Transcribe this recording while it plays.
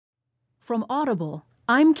From Audible,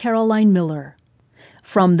 I'm Caroline Miller.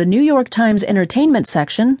 From the New York Times Entertainment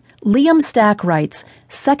section, Liam Stack writes,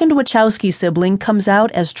 Second Wachowski sibling comes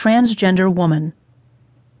out as transgender woman.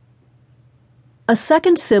 A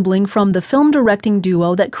second sibling from the film-directing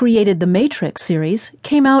duo that created the Matrix series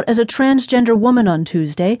came out as a transgender woman on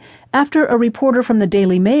Tuesday after a reporter from the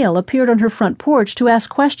Daily Mail appeared on her front porch to ask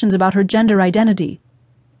questions about her gender identity.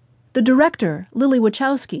 The director, Lily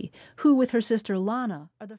Wachowski, who with her sister Lana are the